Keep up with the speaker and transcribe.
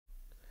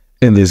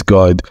In this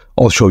guide,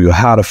 I'll show you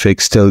how to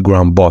fix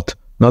Telegram bot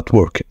not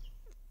working.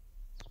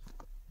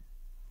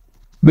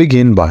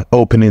 Begin by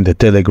opening the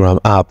Telegram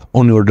app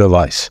on your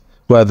device,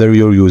 whether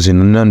you're using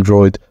an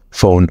Android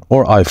phone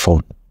or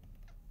iPhone.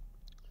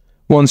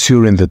 Once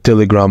you're in the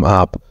Telegram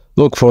app,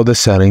 look for the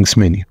Settings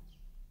menu.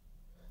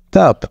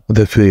 Tap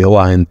the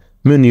three-line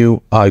menu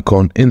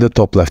icon in the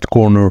top left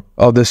corner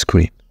of the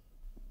screen.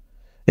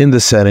 In the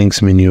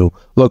Settings menu,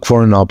 look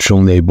for an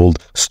option labeled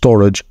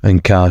Storage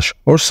and Cache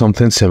or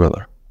something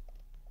similar.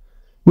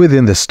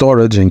 Within the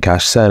Storage and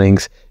Cache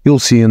settings, you'll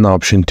see an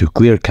option to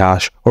clear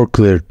cache or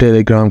clear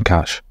Telegram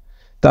cache.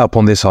 Tap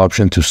on this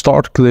option to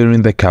start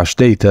clearing the cache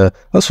data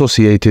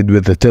associated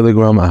with the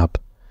Telegram app,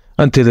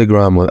 and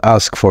Telegram will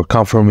ask for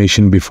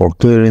confirmation before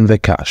clearing the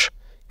cache.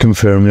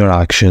 Confirm your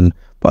action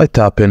by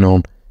tapping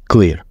on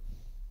Clear.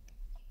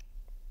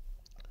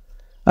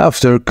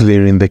 After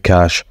clearing the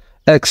cache,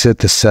 exit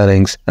the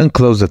settings and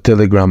close the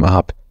Telegram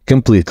app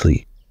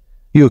completely.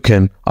 You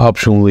can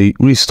optionally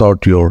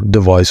restart your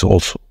device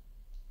also.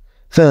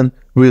 Then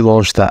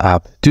relaunch the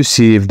app to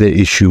see if the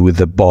issue with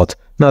the bot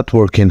not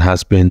working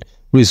has been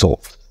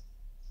resolved.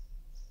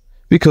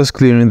 Because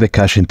clearing the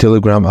cache in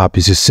Telegram app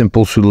is a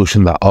simple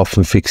solution that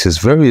often fixes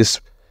various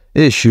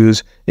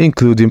issues,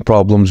 including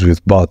problems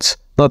with bots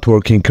not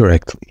working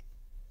correctly.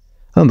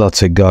 And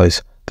that's it,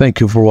 guys. Thank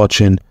you for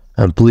watching,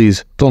 and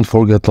please don't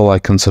forget to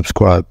like and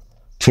subscribe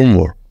for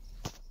more.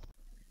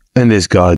 In this guide,